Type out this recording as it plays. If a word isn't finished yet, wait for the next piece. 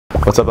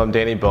What's up, I'm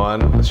Danny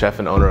Bowien, the chef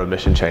and owner of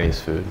Mission Chinese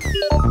Food.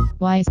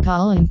 Why is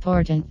CALA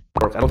important?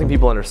 I don't think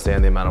people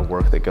understand the amount of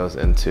work that goes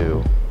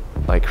into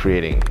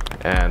creating,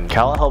 and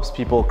CALA helps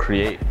people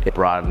create. It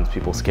broadens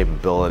people's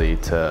capability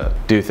to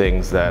do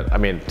things that, I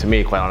mean, to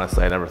me, quite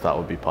honestly, I never thought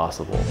would be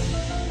possible.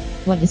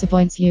 What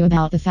disappoints you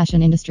about the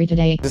fashion industry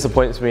today? What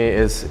disappoints me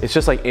is it's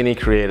just like any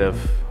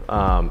creative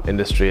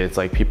industry. It's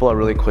like people are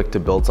really quick to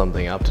build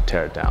something up to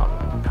tear it down.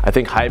 I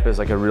think hype is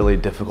like a really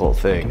difficult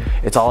thing.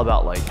 It's all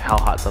about like how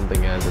hot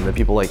something is, and then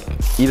people like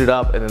eat it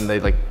up, and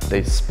then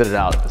they spit it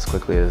out as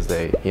quickly as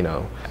they, you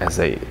know, as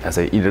they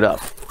eat it up.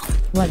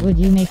 What would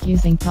you make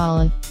using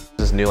CALA?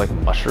 This new like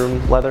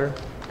mushroom leather.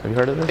 Have you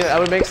heard of this? Yeah, I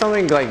would make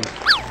something like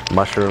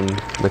mushroom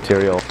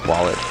material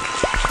wallet.